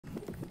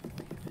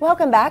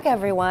Welcome back,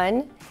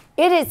 everyone.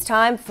 It is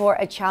time for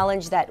a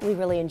challenge that we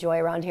really enjoy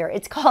around here.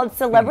 It's called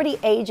Celebrity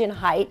Age and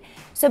Height.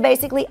 So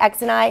basically,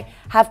 X and I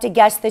have to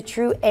guess the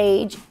true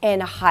age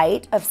and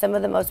height of some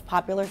of the most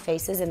popular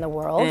faces in the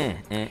world.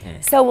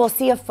 So we'll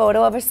see a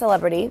photo of a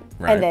celebrity,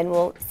 and then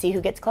we'll see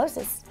who gets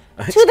closest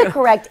to the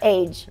correct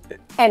age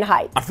and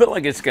height. I feel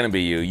like it's going to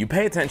be you. You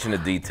pay attention to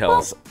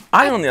details. Well,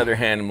 I, on the other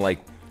hand, am like,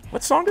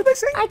 what song did they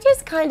sing? I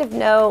just kind of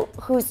know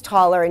who's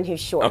taller and who's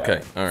shorter.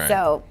 Okay, all right.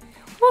 So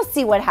we'll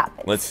see what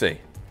happens. Let's see.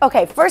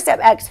 Okay, first up,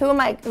 X, who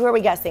are we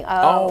guessing?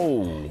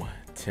 Oh,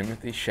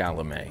 Timothée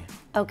Chalamet.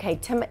 Okay,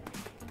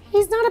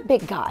 he's not a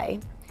big guy.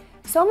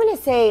 So I'm gonna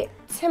say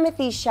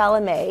Timothée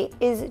Chalamet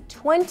is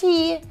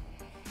 25.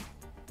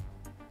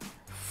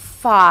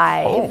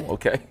 Oh,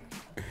 okay.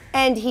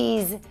 And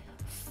he's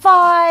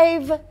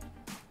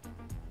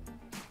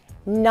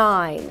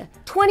 5'9".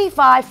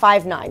 25,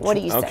 5'9". What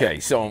do you say?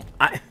 Okay, so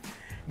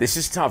this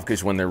is tough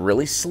because when they're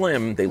really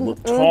slim, they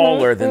look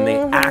taller than they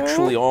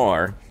actually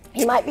are.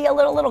 He might be a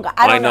little guy.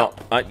 I don't know.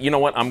 You know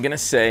what? I'm going to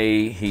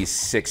say he's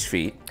 6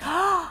 feet.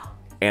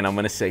 And I'm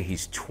going to say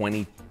he's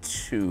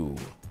 22.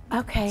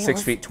 Okay.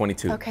 6 feet,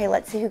 22. Okay,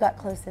 let's see who got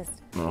closest.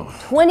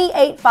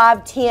 28,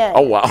 5'10".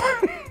 Oh, wow.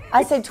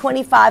 I said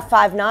 25,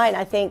 5'9".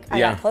 I think I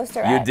got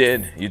closer. You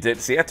did. You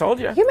did. See, I told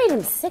you. You made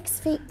him 6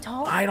 feet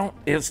tall. I don't.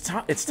 It's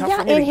tough. It's tough yeah,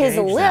 for me in to his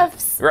gauge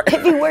lifts. That. Right.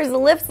 If he wears the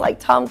lifts like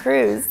Tom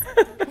Cruise.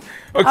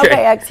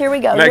 Okay, X, here we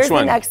go. Next Here's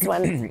one. the next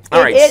one.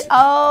 All right.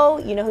 Oh,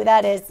 you know who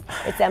that is.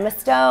 It's Emma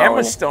Stone.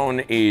 Emma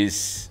Stone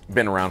is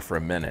been around for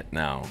a minute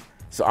now.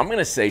 So I'm going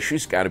to say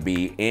she's got to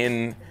be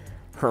in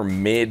her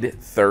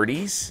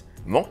mid-30s.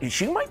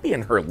 She might be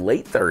in her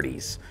late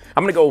 30s.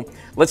 I'm going to go,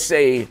 let's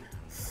say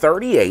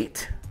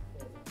 38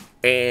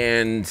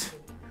 and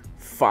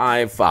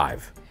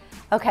 5'5".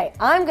 Okay,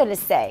 I'm going to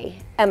say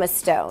Emma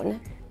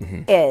Stone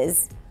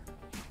is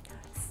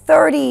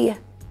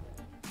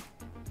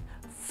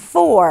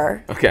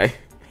 34. Okay.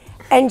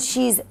 And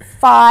she's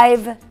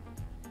 5'4".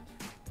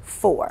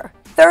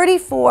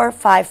 34,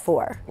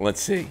 5'4".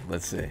 Let's see.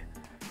 Let's see.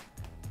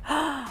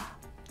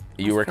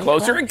 You were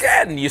closer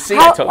again. You see,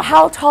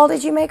 how tall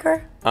did you make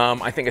her?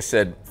 I think I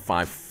said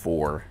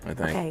 5'4". I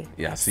think. Okay.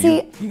 Yeah. So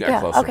see, you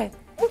got closer. Okay.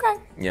 Okay.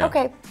 Yeah.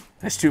 Okay.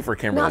 That's 2 for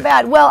Kimberly. Not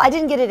bad. Well, I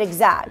didn't get it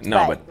exact.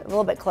 No, but a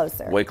little bit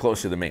closer. Way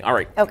closer than me. All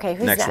right. Okay.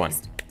 Who's next? one.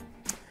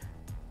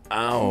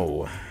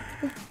 Oh.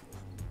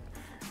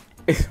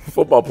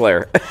 Football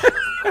player.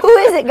 Who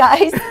is it,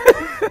 guys?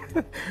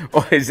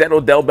 Oh, is that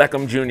Odell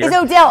Beckham Jr.? It's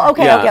Odell.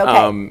 Okay, yeah,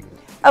 okay.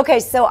 Okay,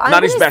 so I'm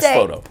not his gonna best say,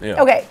 photo.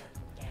 Yeah. Okay.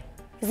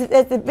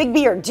 It's the big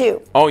beard,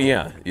 too. Oh,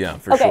 yeah. Yeah,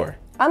 for sure.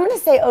 I'm going to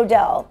say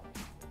Odell.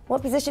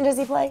 What position does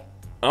he play?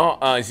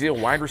 Oh, is he a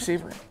wide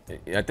receiver?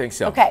 I think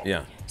so. Okay.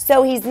 Yeah.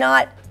 So he's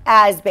not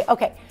as big.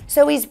 Okay.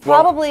 So he's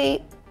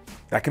probably...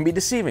 That can be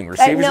deceiving.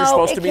 Receivers are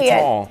supposed to be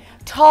tall.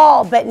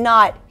 Tall, but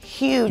not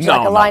huge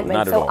like a lineman.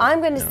 Not at so all.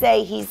 I'm going to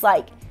say he's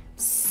like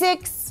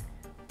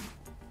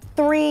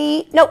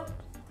 6'3". Nope.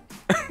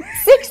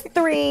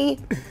 6'3",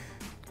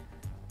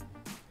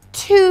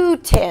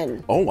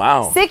 210. Oh,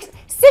 wow. 6'3",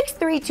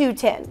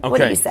 210. Okay. What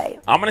do you say?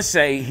 I'm going to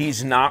say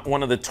he's not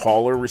one of the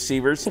taller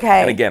receivers.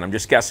 Okay. And again, I'm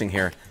just guessing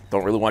here.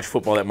 Don't really watch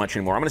football that much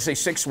anymore. I'm going to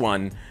say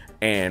 6'1",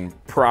 and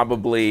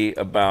probably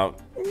about...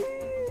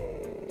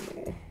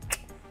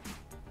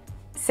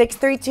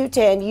 6'3",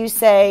 210. You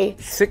say...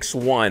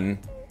 6'1",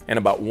 and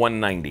about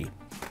 190.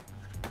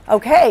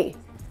 Okay.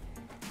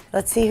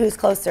 Let's see who's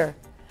closer.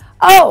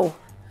 Oh!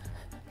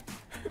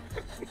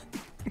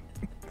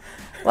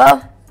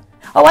 Well...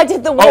 Oh, I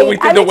did the weight. Oh, we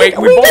did the weight.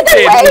 We both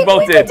did. We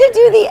both did. We did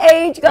do the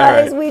age,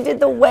 guys. Right. We did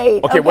the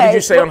weight. Okay, what did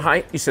you say on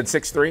height? You said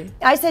 6'3"?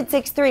 I said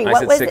 6'3". I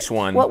said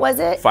 6'1". What was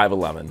it?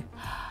 5'11".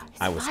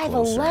 I was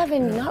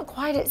 5'11", not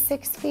quite at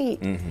 6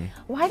 feet.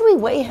 Why do we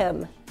weigh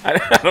him? I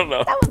don't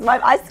know. That was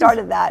I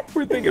started that.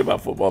 We're thinking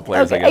about football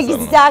players, okay, I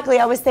guess. Exactly.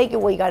 I was thinking,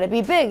 well, you got to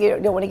be big. You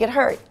don't want to get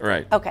hurt.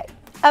 Right. Okay.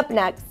 Up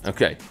next.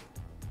 Okay.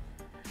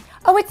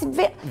 Oh, it's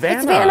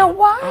Vanna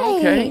White.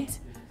 Okay.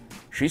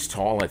 She's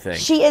tall, I think.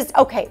 She is.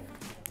 Okay.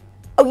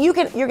 Oh, you're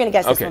going to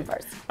guess this one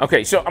first.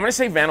 Okay, so I'm going to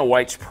say Vanna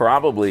White's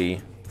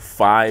probably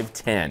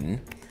 5'10",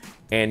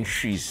 and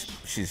she's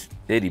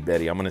itty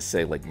bitty. I'm going to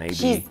say like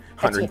maybe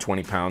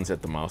 120 pounds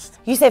at the most.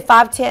 You say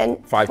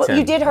 5'10"? 5'10". Well,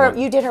 you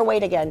did her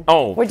weight again.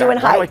 Oh, we're doing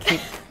height. Why do I keep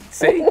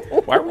see?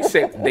 Why are we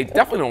saying they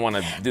definitely don't want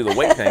to do the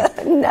weight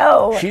thing?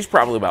 No. She's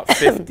probably about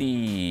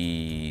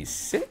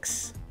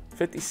 56.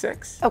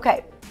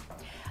 Okay.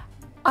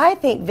 I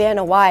think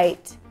Vanna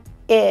White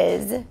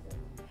is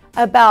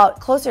about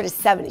closer to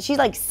 70. She's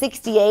like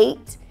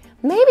 68.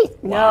 Maybe,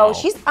 no,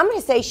 I'm going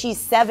to say she's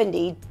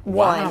 71.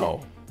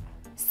 Wow.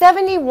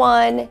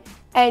 71,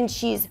 and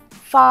she's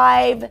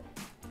 5'9".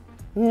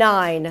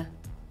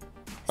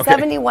 Okay.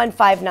 71,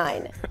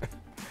 5'9".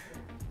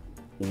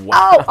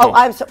 Wow. Oh,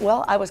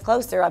 I was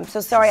closer. I'm so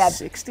sorry.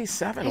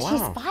 67, wow.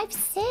 She's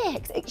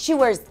 5'6". She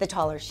wears the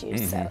taller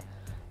shoes, so,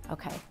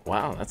 okay.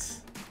 Wow,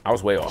 I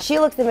was way off. She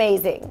looks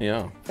amazing.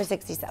 Yeah. For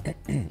 67. All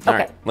okay.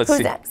 Right, let's Who's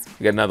see. next?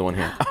 We got another one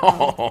here.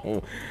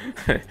 Oh,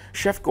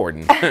 Chef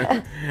Gordon.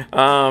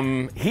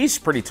 He's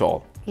pretty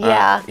tall.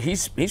 Yeah.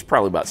 He's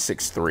probably about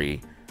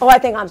 6'3". Oh, I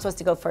think I'm supposed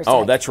to go first. Oh,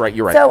 next. that's right.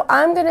 You're right. So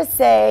I'm going to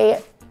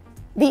say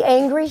the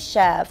Angry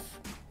Chef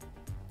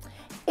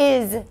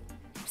is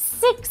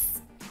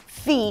 6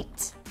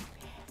 feet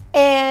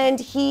and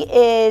he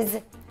is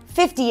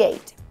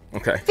 58.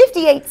 Okay.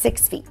 58,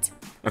 6 feet.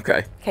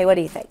 Okay. Okay, what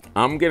do you think?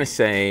 I'm going to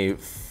say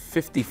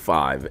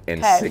 55 and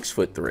Okay.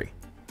 6'3".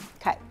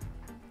 Okay.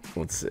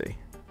 Let's see.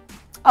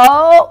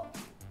 Oh,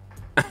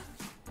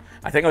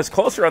 I think I was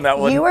closer on that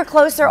one. you were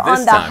closer this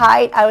on the time.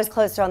 height. I was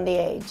closer on the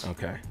age.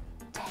 Okay.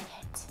 Dang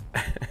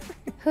it.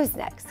 Who's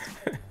next?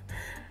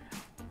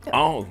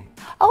 Oh,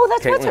 Oh,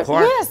 that's Caitlin what's her.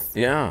 Clark. Yes.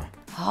 Yeah.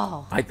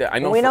 Oh. I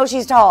know. We know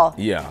she's tall.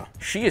 Yeah,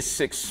 she is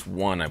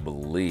 6'1", I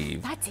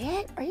believe. That's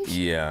it? Are you sure?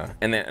 Yeah,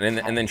 and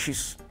then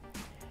she's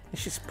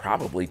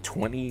probably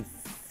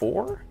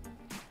 24.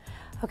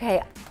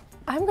 Okay,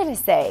 I'm going to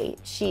say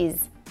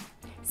she's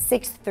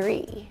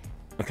 6'3".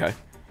 Okay.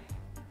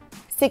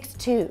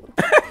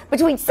 6'2".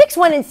 Between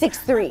 6'1" and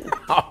 6'3".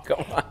 Oh,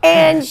 come on.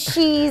 And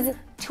she's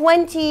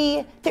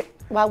 20.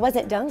 Well, I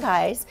wasn't done,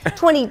 guys.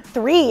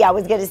 23, I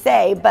was going to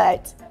say,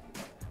 but,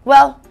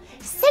 well,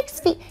 6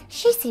 feet.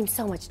 She seems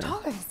so much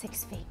taller than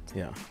 6 feet.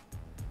 Yeah.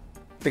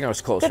 I think I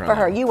was closer. Good for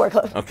her. You were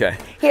close. Okay.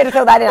 He had to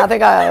throw that in. I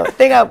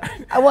think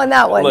I won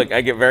that one. Look,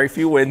 I get very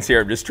few wins here.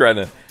 I'm just trying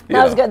to.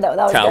 That was good, though.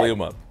 That was tally good.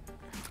 them up.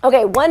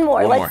 Okay, one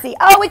more. One Let's more. see.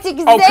 Oh, it's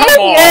Xavier. Oh,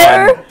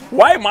 come on.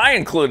 Why am I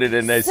included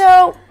in this?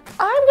 So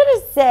I'm going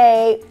to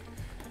say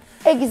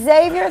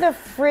Xavier the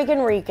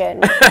freaking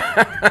Rican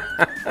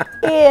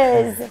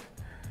is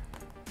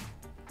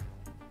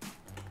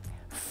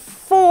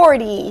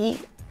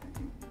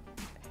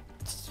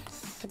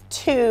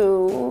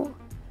 42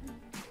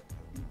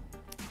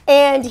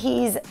 and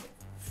he's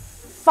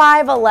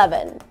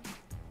 5'11".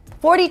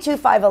 42,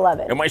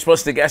 5'11". Am I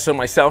supposed to guess on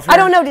myself here? I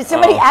don't know. Did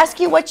somebody ask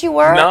you what you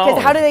were? No.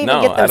 'Cause how do they even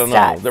no, get those I don't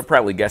stats? know. They're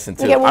probably guessing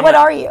too. Okay, well, I'm what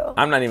not- are you?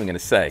 I'm not even going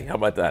to say. How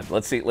about that?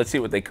 Let's see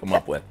what they come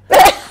up with.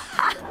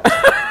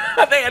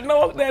 They had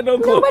no clue.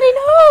 Nobody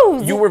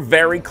knows. You were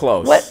very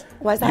close. What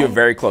was I? You were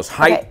very close.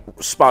 Height, Okay.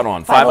 spot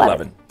on.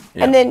 5'11".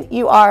 Yeah. And then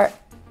you are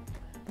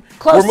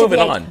close we're to moving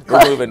the on. age.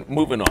 We're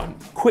moving on.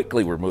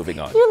 Quickly, we're moving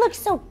on. You look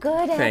so good,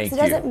 Alex. Thank It you.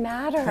 doesn't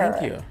matter.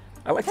 Thank you.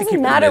 I like It to keep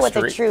doesn't matter it a what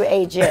the mystery. true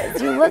age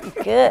is. You look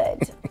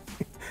good.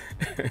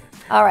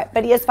 All right,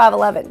 but he is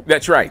 5'11".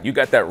 That's right. You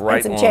got that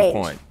right some on change.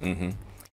 point. Mm-hmm.